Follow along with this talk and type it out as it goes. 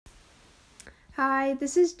Hi,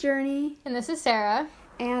 this is Journey. And this is Sarah.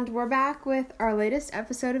 And we're back with our latest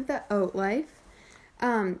episode of The Oat Life.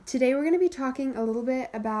 Today we're going to be talking a little bit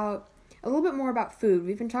more about food.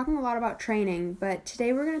 We've been talking a lot about training, but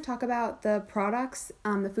today we're going to talk about the products,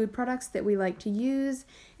 the food products that we like to use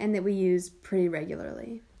and that we use pretty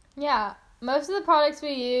regularly. Yeah, most of the products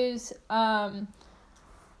we use are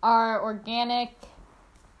organic,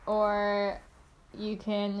 or we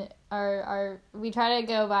try to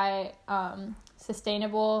go by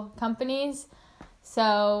sustainable companies.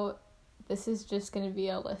 So this is just going to be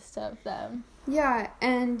a list of them. Yeah,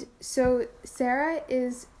 and so Sarah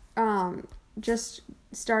is just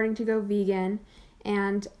starting to go vegan,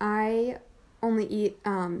 and I only eat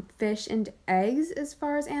fish and eggs as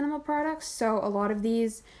far as animal products. So a lot of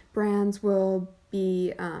these brands will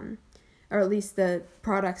be, or at least the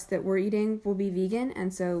products that we're eating will be vegan,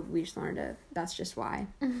 and so we just learned that's just why.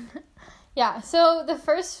 Yeah, so the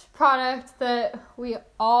first product that we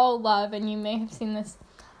all love, and you may have seen this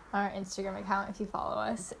on our Instagram account if you follow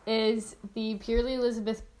us, is the Purely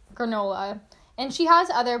Elizabeth granola. And she has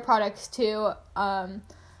other products too,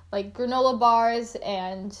 like granola bars,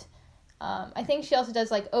 and I think she also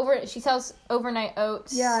does she sells overnight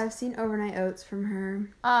oats. Yeah, I've seen overnight oats from her.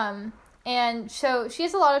 And so she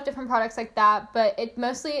has a lot of different products like that, but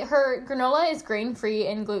her granola is grain-free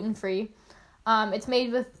and gluten-free. It's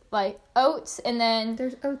made with oats, and then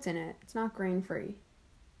there's oats in it. It's not grain-free.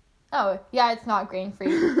 Oh, yeah, it's not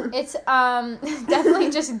grain-free. It's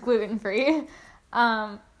definitely just gluten-free.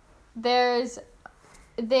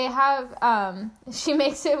 She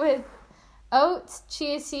makes it with oats,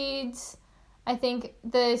 chia seeds. I think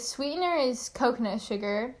the sweetener is coconut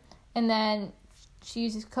sugar, and then she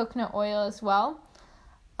uses coconut oil as well.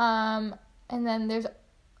 And then there's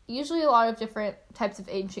usually a lot of different types of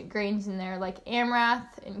ancient grains in there, like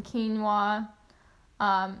amaranth and quinoa,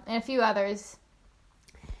 and a few others.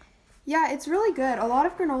 Yeah, it's really good. A lot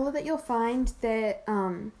of granola that you'll find that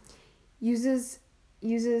uses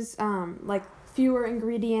fewer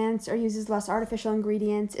ingredients or uses less artificial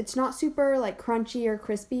ingredients. It's not super crunchy or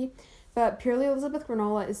crispy, but Purely Elizabeth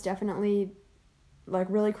granola is definitely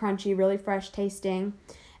really crunchy, really fresh tasting,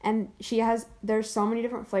 and there's so many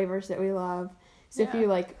different flavors that we love. So if you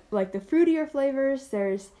like the fruitier flavors,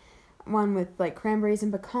 there's one with cranberries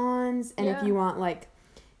and pecans, and if you want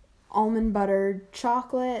almond buttered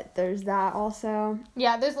chocolate, there's that also.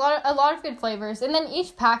 Yeah, there's a lot of good flavors, and then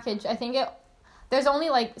each package, I think there's only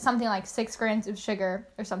something like 6 grams of sugar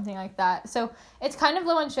or something like that. So it's kind of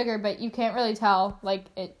low on sugar, but you can't really tell.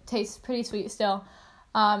 It tastes pretty sweet still,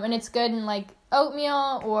 and it's good in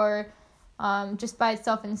oatmeal or just by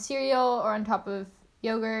itself in cereal or on top of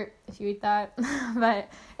yogurt if you eat that. But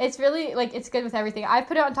it's really it's good with everything. I've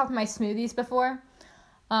put it on top of my smoothies before,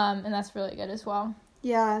 and that's really good as well.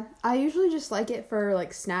 Yeah, I usually just like it for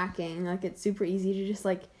snacking. It's super easy to just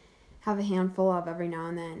have a handful of every now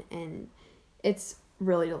and then, and it's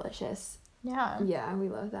really delicious. Yeah, we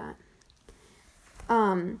love that.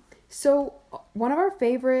 So one of our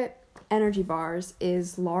favorite energy bars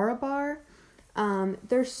is Larabar.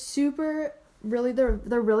 They're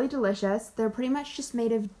really delicious. They're pretty much just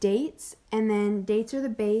made of dates, and then dates are the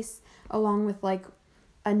base along with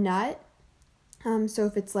a nut. So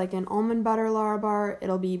if it's an almond butter Larabar,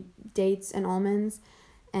 it'll be dates and almonds,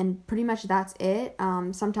 and pretty much that's it.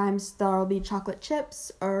 Sometimes there'll be chocolate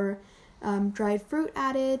chips or dried fruit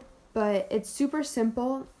added, but it's super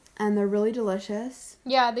simple and they're really delicious.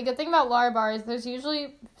 Yeah, the good thing about Larabar is there's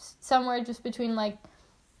usually somewhere just between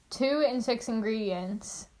 2 and 6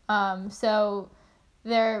 ingredients. So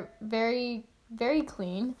they're very, very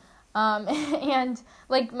clean. And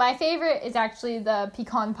my favorite is actually the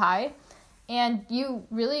pecan pie. And you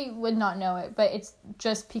really would not know it, but it's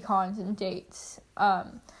just pecans and dates.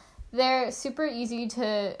 They're super easy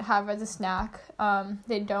to have as a snack.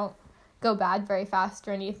 They don't go bad very fast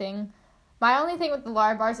or anything. My only thing with the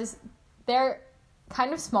Larabars is they're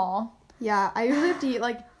kind of small. Yeah, I usually have to eat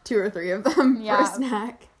 2 or 3 of them for a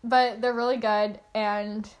snack. But they're really good,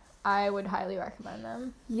 and I would highly recommend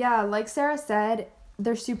them. Yeah, like Sarah said,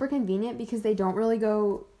 they're super convenient because they don't really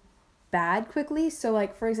go bad quickly. So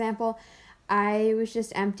for example, I was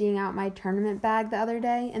just emptying out my tournament bag the other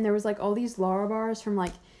day, and there was all these Larabars from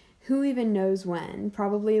who even knows when,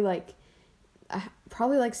 probably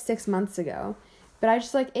 6 months ago, but I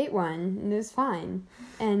just ate one and it was fine,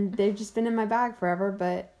 and they've just been in my bag forever,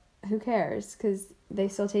 but who cares, because they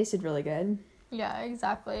still tasted really good. Yeah,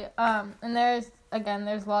 exactly. And there's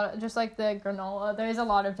a lot of, just like the granola, there's a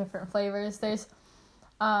lot of different flavors. There's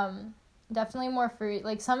definitely more fruit.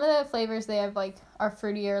 Some of the flavors they have are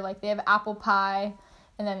fruitier, they have apple pie,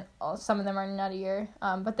 and then some of them are nuttier.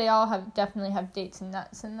 But they all definitely have dates and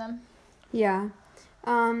nuts in them. Yeah.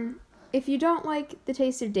 If you don't like the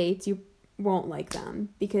taste of dates, you won't like them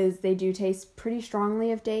because they do taste pretty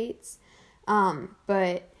strongly of dates.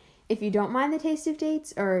 But if you don't mind the taste of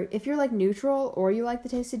dates, or if you're like neutral or you like the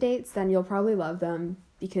taste of dates, then you'll probably love them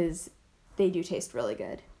because they do taste really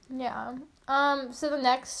good. Yeah. So the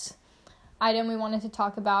next item we wanted to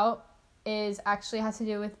talk about has to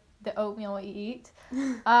do with the oatmeal we eat.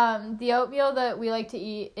 The oatmeal that we like to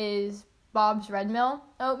eat is Bob's Red Mill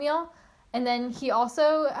oatmeal. And then he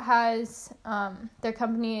also has, their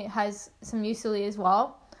company has some muesli as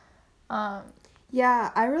well.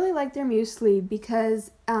 Yeah, I really like their muesli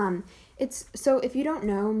because if you don't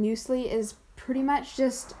know, muesli is pretty much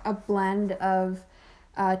just a blend of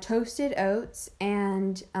toasted oats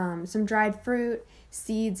and some dried fruit,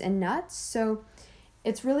 seeds, and nuts. So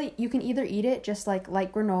it's really, you can either eat it just like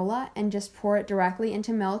granola and just pour it directly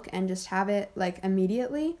into milk and just have it like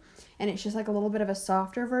immediately, and it's just like a little bit of a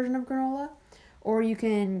softer version of granola. Or you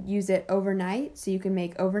can use it overnight, so you can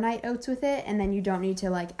make overnight oats with it, and then you don't need to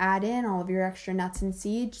like add in all of your extra nuts and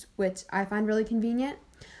seeds, which I find really convenient.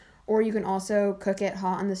 Or you can also cook it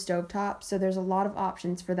hot on the stovetop, so there's a lot of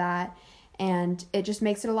options for that, and it just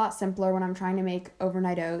makes it a lot simpler when I'm trying to make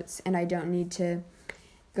overnight oats, and I don't need to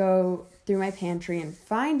go through my pantry and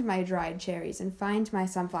find my dried cherries and find my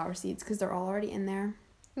sunflower seeds because they're all already in there.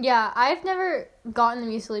 Yeah, I've never gotten the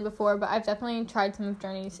muesli before, but I've definitely tried some of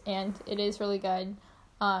Journey's, and it is really good.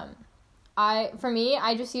 I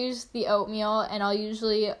just use the oatmeal, and I'll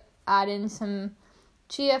usually add in some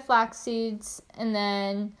chia flax seeds, and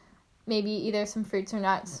then maybe either some fruits or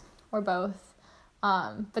nuts, or both.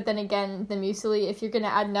 But then again, the muesli, if you're going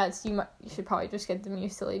to add nuts, you should probably just get the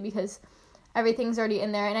muesli, because everything's already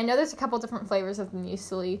in there. And I know there's a couple different flavors of the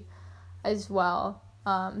muesli as well.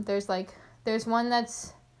 There's one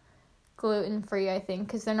that's gluten-free, I think,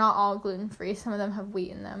 because they're not all gluten-free. Some of them have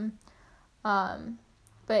wheat in them.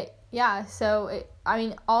 But yeah, so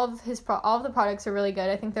all of the products are really good.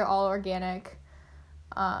 I think they're all organic.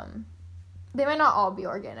 They might not all be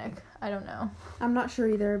organic. I don't know. I'm not sure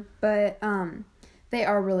either, but they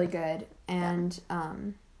are really good. And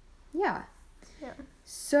yeah.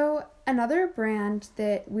 So another brand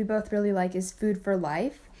that we both really like is Food for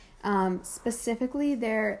Life. Specifically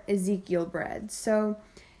their Ezekiel bread. So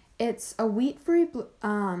it's a wheat-free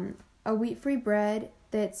bread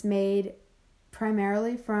that's made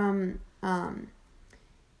primarily from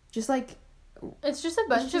it's just a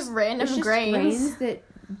bunch of random grains that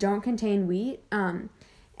don't contain wheat.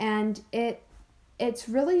 And it's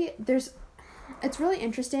really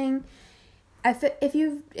interesting.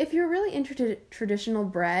 If you're really into traditional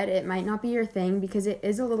bread, it might not be your thing because it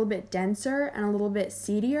is a little bit denser and a little bit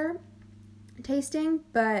seedier tasting,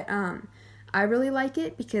 but I really like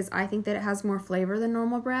it because I think that it has more flavor than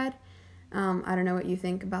normal bread. I don't know what you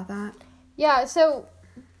think about that. Yeah, so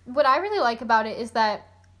what I really like about it is that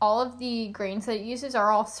all of the grains that it uses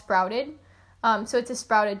are all sprouted. So it's a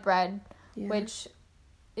sprouted bread, which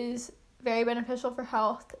is very beneficial for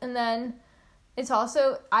health. And then it's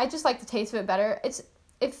also, I just like the taste of it better.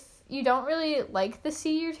 If you don't really like the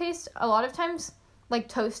seedier taste, a lot of times, like,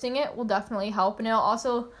 toasting it will definitely help. And it'll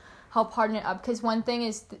also help harden it up. Because one thing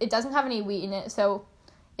is, it doesn't have any wheat in it, so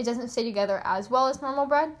it doesn't stay together as well as normal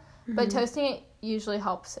bread. Mm-hmm. But toasting it usually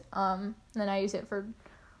helps. And then I use it for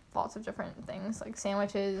lots of different things, like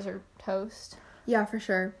sandwiches or toast. Yeah, for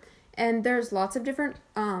sure. And there's lots of different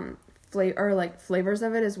flavors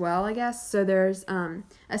of it as well, I guess. So there's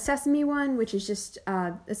a sesame one, which is just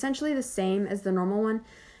essentially the same as the normal one.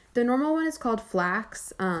 The normal one is called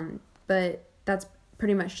flax, but that's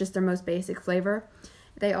pretty much just their most basic flavor.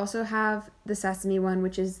 They also have the sesame one,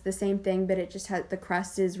 which is the same thing, but it just has the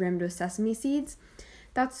crust is rimmed with sesame seeds.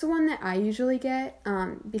 That's the one that I usually get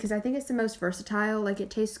because I think it's the most versatile. Like, it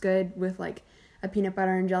tastes good with like a peanut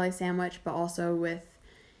butter and jelly sandwich, but also with,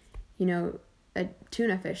 a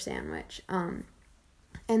tuna fish sandwich. And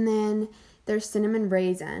then there's cinnamon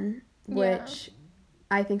raisin, which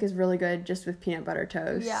I think is really good just with peanut butter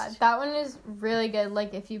toast. Yeah, that one is really good.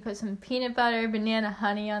 Like, if you put some peanut butter, banana,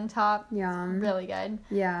 honey on top. Yum. Really good.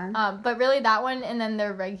 Yeah. But really that one and then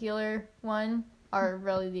their regular one are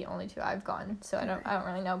really the only two I've gotten. So I don't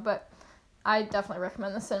really know, but I definitely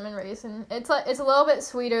recommend the cinnamon raisin. It's a little bit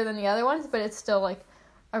sweeter than the other ones, but it's still like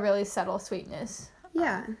a really subtle sweetness.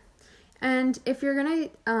 Yeah. And if you're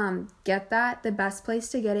going to get that, the best place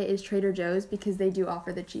to get it is Trader Joe's because they do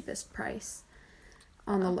offer the cheapest price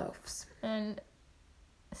on the loaves. And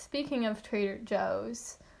speaking of Trader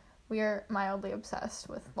Joe's, we are mildly obsessed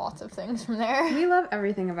with lots of things from there. We love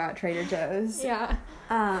everything about Trader Joe's. Yeah.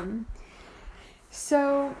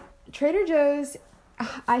 So Trader Joe's,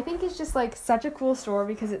 I think is just like such a cool store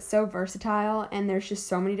because it's so versatile and there's just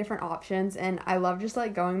so many different options, and I love just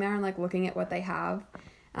like going there and like looking at what they have,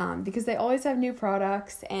 because they always have new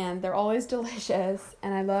products and they're always delicious,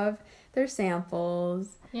 and I love their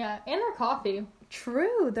samples. Yeah, and their coffee.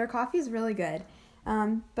 True, their coffee is really good.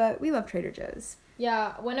 But we love Trader Joe's.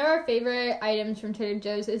 Yeah, one of our favorite items from Trader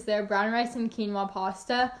Joe's is their brown rice and quinoa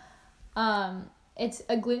pasta. It's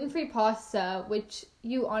a gluten-free pasta, which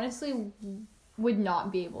you honestly would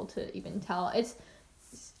not be able to even tell.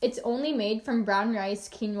 It's only made from brown rice,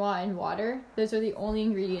 quinoa, and water. Those are the only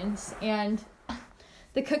ingredients. And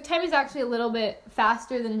the cook time is actually a little bit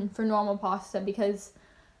faster than for normal pasta because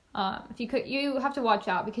if you cook, you have to watch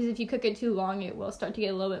out because if you cook it too long, it will start to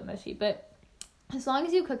get a little bit mushy. But as long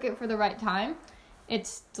as you cook it for the right time,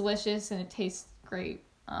 it's delicious and it tastes great.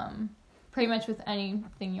 Pretty much with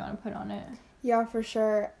anything you want to put on it. Yeah, for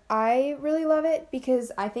sure. I really love it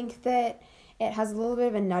because I think that it has a little bit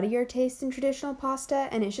of a nuttier taste than traditional pasta,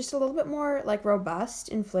 and it's just a little bit more like robust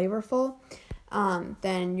and flavorful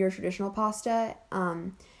than your traditional pasta.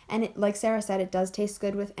 And it, like Sarah said, it does taste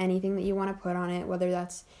good with anything that you want to put on it, whether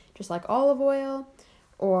that's just like olive oil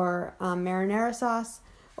or marinara sauce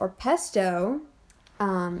or pesto,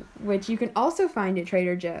 which you can also find at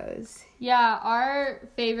Trader Joe's. Yeah, our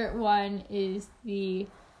favorite one is the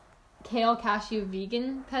kale cashew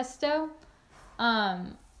vegan pesto.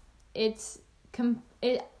 I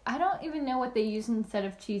don't even know what they use instead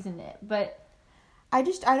of cheese in it, but I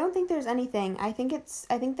don't think there's anything. I think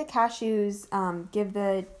the cashews give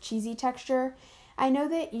the cheesy texture. I know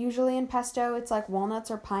that usually in pesto it's like walnuts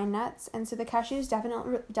or pine nuts, and so the cashews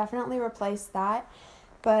definitely replace that.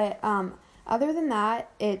 But other than that,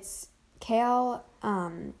 it's kale,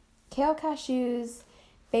 cashews,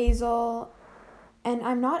 basil, and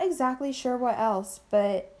I'm not exactly sure what else,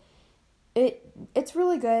 but it's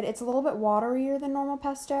really good. It's a little bit waterier than normal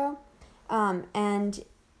pesto, and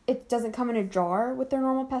it doesn't come in a jar with their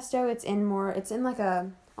normal pesto. It's in like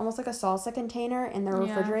almost like a salsa container in the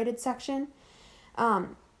refrigerated section.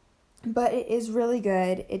 But it is really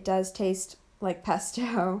good. It does taste like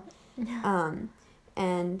pesto.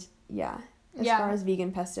 And yeah, as far as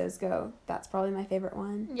vegan pestos go, that's probably my favorite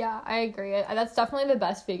one. Yeah, I agree. That's definitely the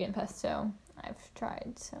best vegan pesto I've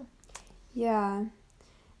tried, so. Yeah.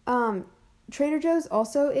 Trader Joe's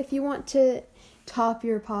also, if you want to top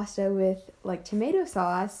your pasta with like tomato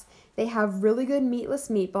sauce, they have really good meatless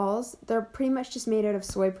meatballs. They're pretty much just made out of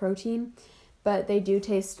soy protein, but they do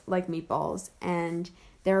taste like meatballs and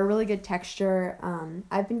they're a really good texture.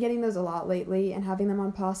 I've been getting those a lot lately and having them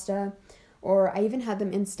on pasta, or I even had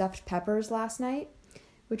them in stuffed peppers last night,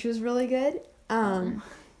 which was really good.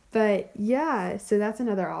 But yeah, so that's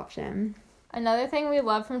another option. Another thing we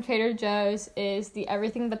love from Trader Joe's is the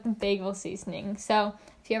everything but the bagel seasoning. So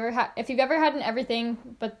if you've ever had an everything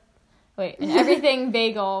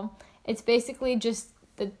bagel, it's basically just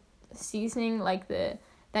the seasoning like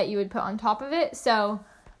that you would put on top of it. So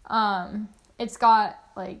it's got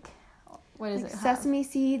like what is it? Sesame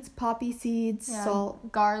seeds, poppy seeds,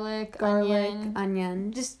 salt, garlic,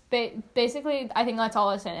 onion. Just basically, I think that's all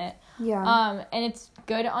that's in it. Yeah. And it's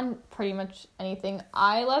good on pretty much anything.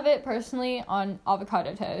 I love it personally on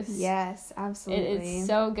avocado toast. Yes, absolutely. It is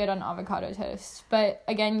so good on avocado toast. But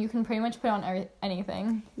again, you can pretty much put it on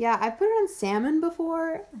anything. Yeah, I put it on salmon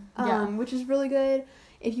before, which is really good.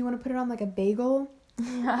 If you want to put it on like a bagel,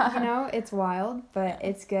 it's wild, but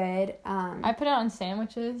it's good. I put it on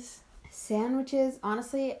sandwiches. Sandwiches,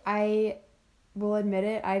 honestly, I will admit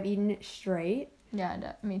it, I've eaten it straight.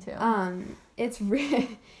 Yeah, me too. It's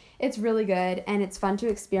really good, and it's fun to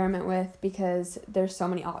experiment with because there's so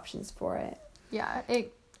many options for it. Yeah,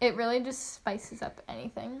 it really just spices up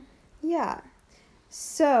anything. Yeah.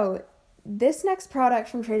 So, this next product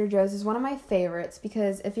from Trader Joe's is one of my favorites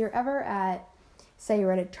because if you're ever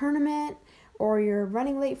you're at a tournament, or you're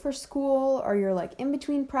running late for school, or you're like in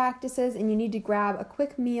between practices and you need to grab a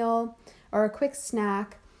quick meal or a quick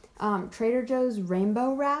snack, Trader Joe's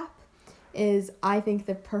Rainbow Wrap is, I think,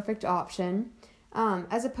 the perfect option.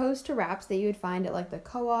 As opposed to wraps that you would find at like the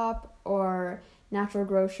Co-op or Natural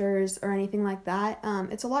Grocers or anything like that.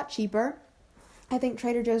 It's a lot cheaper. I think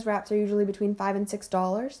Trader Joe's wraps are usually between $5 and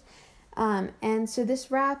 $6. And so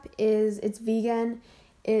this wrap it's vegan.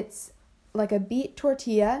 It's like a beet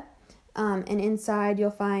tortilla. And inside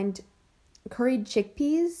you'll find curried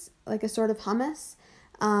chickpeas, like a sort of hummus,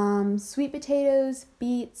 sweet potatoes,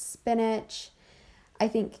 beets, spinach, I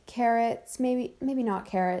think carrots, maybe not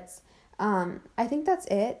carrots. I think that's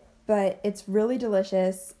it, but it's really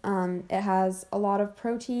delicious. It has a lot of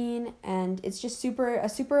protein and it's just a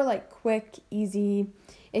super like quick, easy.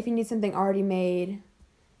 if you need something already made,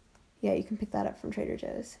 yeah, you can pick that up from Trader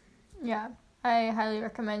Joe's. Yeah, I highly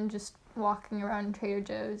recommend just walking around Trader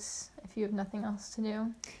Joe's if you have nothing else to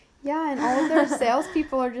do. Yeah, and all of their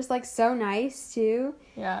salespeople are just, like, so nice, too.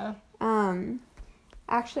 Yeah.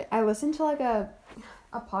 Actually, I listened to, like, a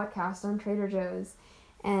podcast on Trader Joe's,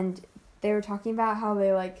 and they were talking about how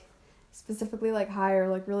they, like, specifically, like, hire,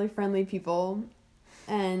 like, really friendly people,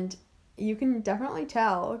 and you can definitely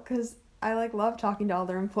tell, because I, like, love talking to all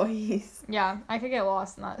their employees. Yeah, I could get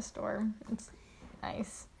lost in that store. It's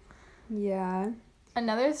nice. Yeah.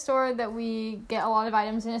 Another store that we get a lot of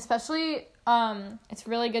items in, especially, it's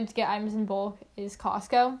really good to get items in bulk, is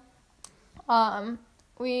Costco.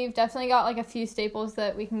 We've definitely got, like, a few staples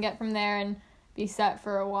that we can get from there and be set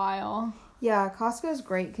for a while. Yeah, Costco is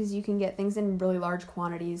great because you can get things in really large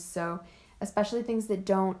quantities, so especially things that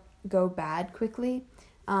don't go bad quickly.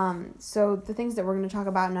 So the things that we're going to talk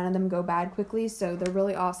about, none of them go bad quickly, so they're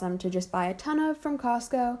really awesome to just buy a ton of from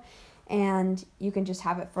Costco, and you can just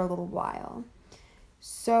have it for a little while.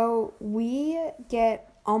 So we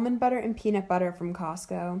get almond butter and peanut butter from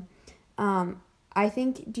Costco. I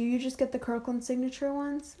think, do you just get the Kirkland signature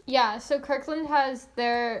ones? Yeah, so Kirkland has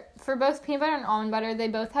for both peanut butter and almond butter, they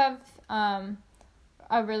both have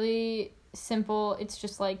a really simple, it's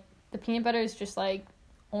just like, the peanut butter is just like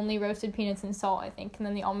only roasted peanuts and salt, I think, and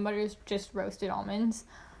then the almond butter is just roasted almonds.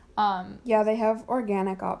 Yeah, they have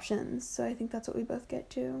organic options, so I think that's what we both get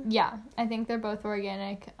too. Yeah, I think they're both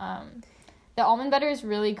organic. The almond butter is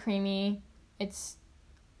really creamy. It's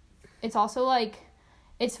also, like,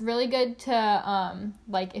 it's really good to,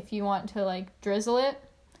 like, if you want to, like, drizzle it,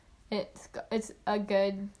 it's a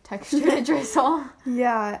good texture to drizzle.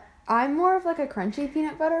 Yeah, I'm more of, like, a crunchy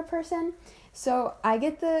peanut butter person, so I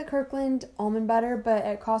get the Kirkland almond butter, but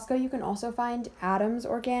at Costco you can also find Adams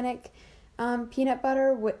organic peanut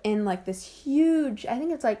butter in, like, this huge, I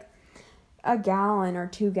think it's, like, a gallon or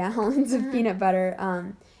 2 gallons of peanut butter,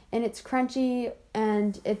 and it's crunchy,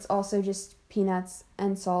 and it's also just peanuts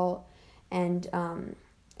and salt, and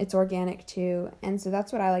it's organic too, and so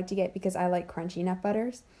that's what I like to get because I like crunchy nut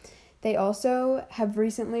butters. They also have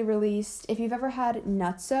recently released, if you've ever had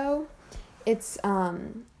Nutso, it's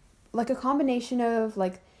like a combination of,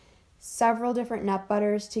 like, several different nut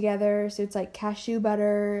butters together, so it's like cashew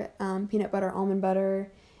butter, peanut butter, almond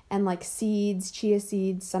butter, and, like, seeds, chia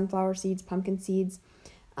seeds, sunflower seeds, pumpkin seeds.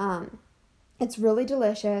 It's really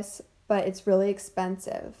delicious, but it's really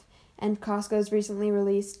expensive. And Costco's recently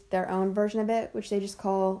released their own version of it, which they just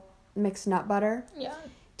call mixed nut butter. Yeah.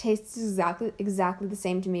 Tastes exactly the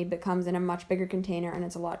same to me, but comes in a much bigger container, and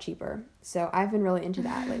it's a lot cheaper. So I've been really into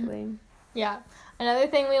that lately. Yeah. Another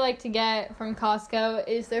thing we like to get from Costco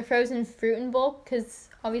is their frozen fruit in bulk, because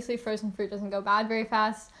obviously frozen fruit doesn't go bad very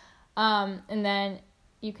fast. And then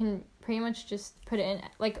you can pretty much just put it in,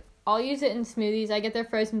 like, I'll use it in smoothies. I get their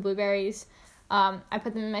frozen blueberries. I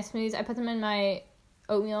put them in my smoothies. I put them in my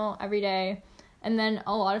oatmeal every day. And then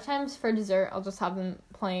a lot of times for dessert, I'll just have them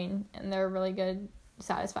plain, and they're a really good,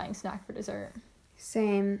 satisfying snack for dessert.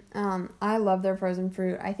 Same. I love their frozen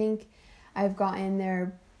fruit. I think I've gotten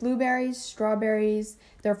their blueberries, strawberries,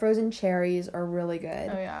 their frozen cherries are really good.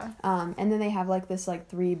 Oh, yeah. And then they have, like, this, like,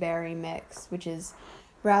 3-berry mix, which is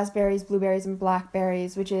raspberries, blueberries, and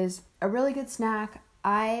blackberries, which is a really good snack.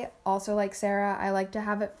 I also, like Sarah, I like to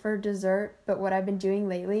have it for dessert, but what I've been doing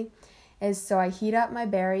lately is, so I heat up my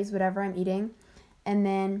berries, whatever I'm eating, and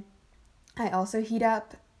then I also heat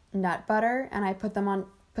up nut butter, and I put the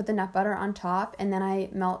nut butter on top, and then I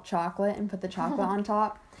melt chocolate and put the chocolate on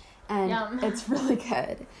top, and Yum. It's really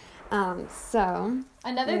good. So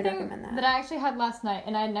another thing that I actually had last night,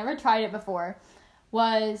 and I had never tried it before,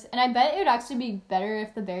 was, and I bet it would actually be better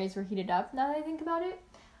if the berries were heated up, now that I think about it,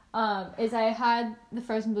 is I had the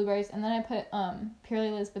frozen blueberries, and then I put Purely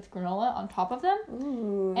Elizabeth granola on top of them.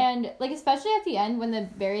 Ooh. And, like, especially at the end when the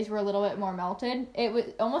berries were a little bit more melted,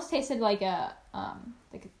 it almost tasted like a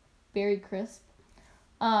berry crisp.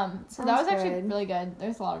 So that was actually really good.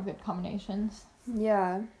 There's a lot of good combinations.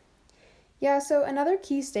 Yeah. Yeah, so another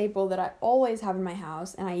key staple that I always have in my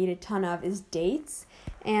house, and I eat a ton of, is dates.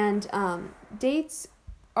 And dates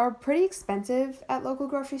are pretty expensive at local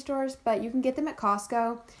grocery stores, but you can get them at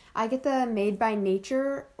Costco. I get the Made by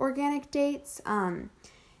Nature organic dates,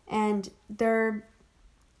 and they're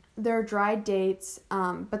dried dates,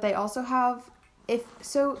 but they also have,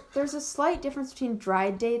 there's a slight difference between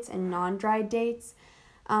dried dates and non-dried dates,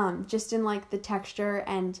 just in, like, the texture,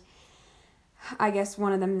 and I guess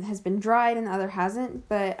one of them has been dried and the other hasn't,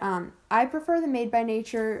 but I prefer the Made by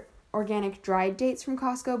Nature organic dried dates from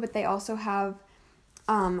Costco, but they also have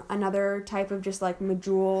another type of just like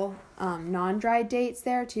medjool non-dried dates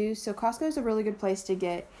there too. So Costco is a really good place to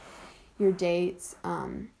get your dates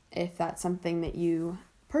if that's something that you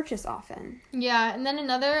purchase often. Yeah, and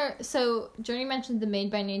then so Journey mentioned the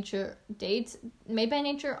Made by Nature dates. Made by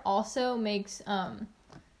Nature also makes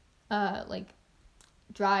like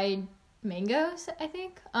dried mangoes, I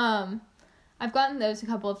think. I've gotten those a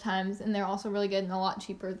couple of times, and they're also really good and a lot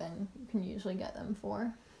cheaper than you can usually get them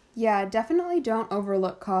for. Yeah, definitely don't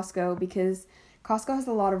overlook Costco, because Costco has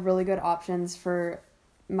a lot of really good options for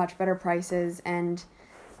much better prices, and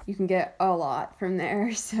you can get a lot from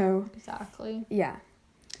there. So exactly. Yeah.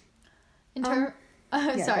 Sorry. Go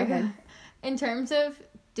ahead. In terms of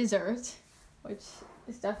dessert, which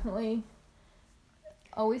is definitely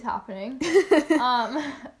always happening,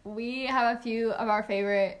 we have a few of our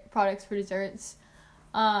favorite products for desserts.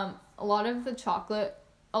 A lot of the chocolate,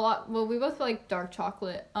 we both like dark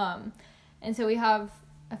chocolate, and so we have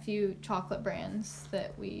a few chocolate brands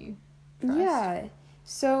that we trust. Yeah,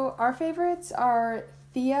 so our favorites are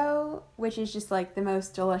Theo, which is just like the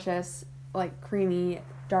most delicious, like creamy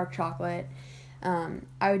dark chocolate.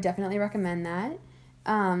 I would definitely recommend that.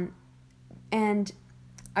 And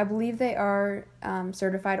I believe they are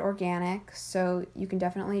certified organic, so you can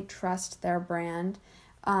definitely trust their brand.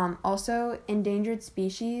 Also, Endangered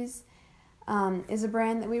Species is a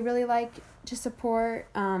brand that we really like to support.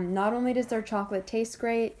 Not only does their chocolate taste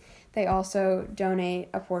great, they also donate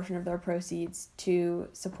a portion of their proceeds to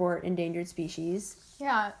support endangered species.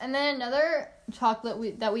 Yeah, and then another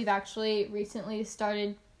chocolate that we've actually recently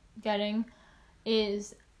started getting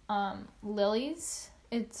is Lily's.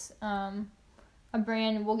 It's a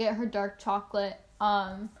brand. We'll get her dark chocolate,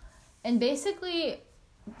 and basically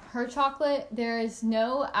her chocolate, there is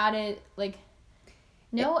no added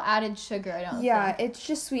sugar, I don't think. Yeah, it's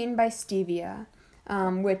just sweetened by stevia,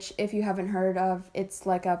 which, if you haven't heard of, it's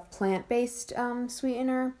like a plant-based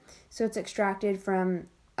sweetener. So it's extracted from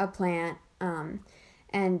a plant,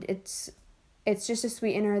 and it's just a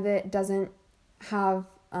sweetener that doesn't have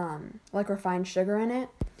like refined sugar in it.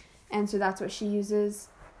 And so that's what she uses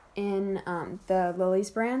in the Lily's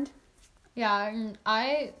brand. Yeah, and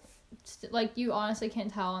you honestly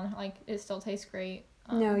can't tell, and it still tastes great.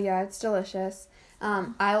 No, yeah, it's delicious.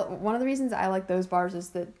 One of the reasons I like those bars is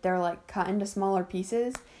that they're like cut into smaller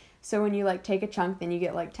pieces. So when you like take a chunk, then you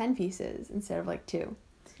get like 10 pieces instead of like 2.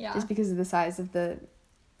 Yeah. Just because of the size of the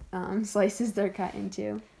slices they're cut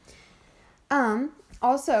into.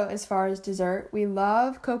 Also, as far as dessert, we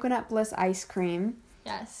love Coconut Bliss ice cream.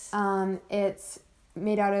 Yes. It's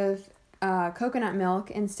made out of coconut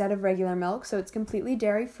milk instead of regular milk, so it's completely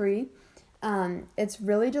dairy-free. It's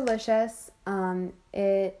really delicious.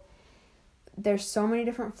 There's so many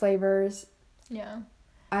different flavors. Yeah.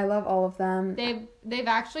 I love all of them. They've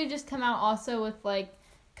actually just come out also with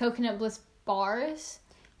Coconut Bliss bars.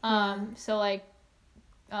 So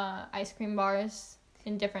ice cream bars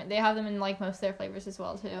they have them in most of their flavors as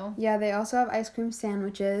well too. Yeah, they also have ice cream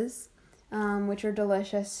sandwiches, which are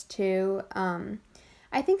delicious too.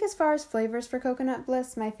 I think as far as flavors for Coconut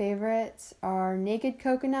Bliss, my favorites are Naked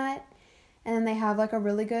Coconut, and then they have a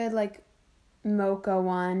really good mocha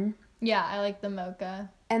one. Yeah, I like the mocha.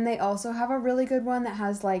 And they also have a really good one that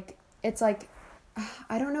has it's I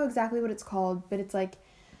don't know exactly what it's called, but it's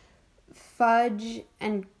fudge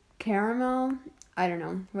and caramel. I don't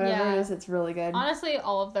know. Whatever it is, it's really good. Honestly,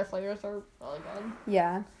 all of their flavors are really good.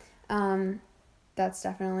 Yeah. That's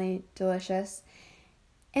definitely delicious.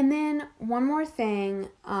 And then one more thing,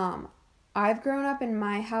 I've grown up in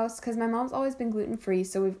my house, because my mom's always been gluten-free,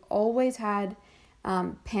 so we've always had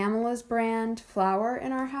Pamela's brand flour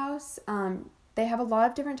in our house. They have a lot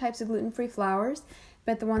of different types of gluten-free flours,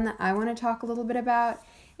 but the one that I want to talk a little bit about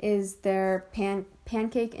is their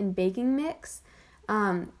pancake and baking mix,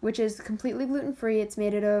 which is completely gluten-free. It's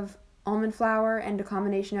made out of almond flour and a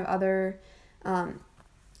combination of other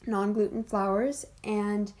non-gluten flours,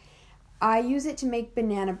 and I use it to make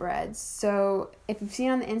banana breads. So if you've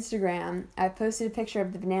seen on the Instagram, I've posted a picture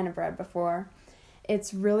of the banana bread before.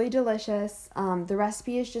 It's really delicious. The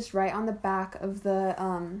recipe is just right on the back of the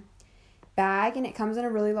bag, and it comes in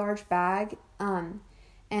a really large bag.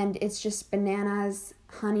 And it's just bananas,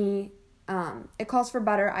 honey. It calls for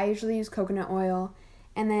butter. I usually use coconut oil.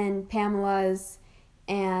 And then Pamela's,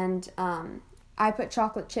 and I put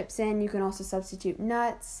chocolate chips in. You can also substitute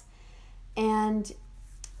nuts and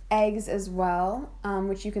eggs as well,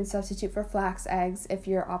 which you can substitute for flax eggs if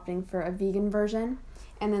you're opting for a vegan version.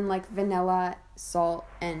 And then vanilla, salt,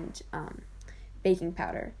 and baking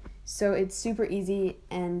powder. So it's super easy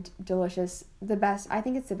and delicious. I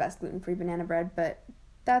think it's the best gluten-free banana bread, but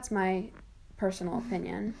that's my personal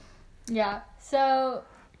opinion. Yeah. So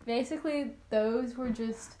basically, those were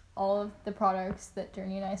just all of the products that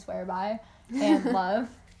Journey and I swear by and love.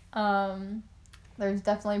 There's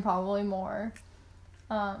definitely probably more.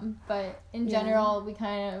 But in general, we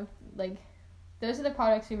kind of, like, those are the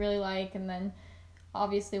products we really like, and then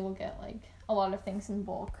obviously we'll get, like, a lot of things in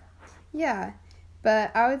bulk. Yeah,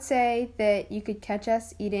 but I would say that you could catch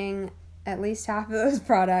us eating at least half of those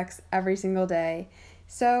products every single day.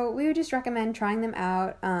 So we would just recommend trying them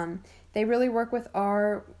out. They really work with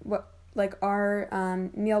our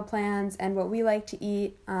meal plans and what we like to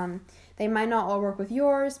eat. They might not all work with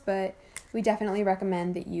yours, but we definitely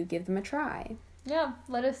recommend that you give them a try. Yeah,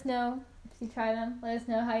 let us know if you try them. Let us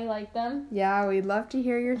know how you like them. Yeah, we'd love to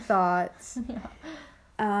hear your thoughts. Yeah.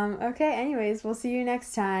 Okay, anyways, we'll see you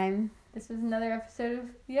next time. This was another episode of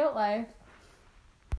The Oat Life.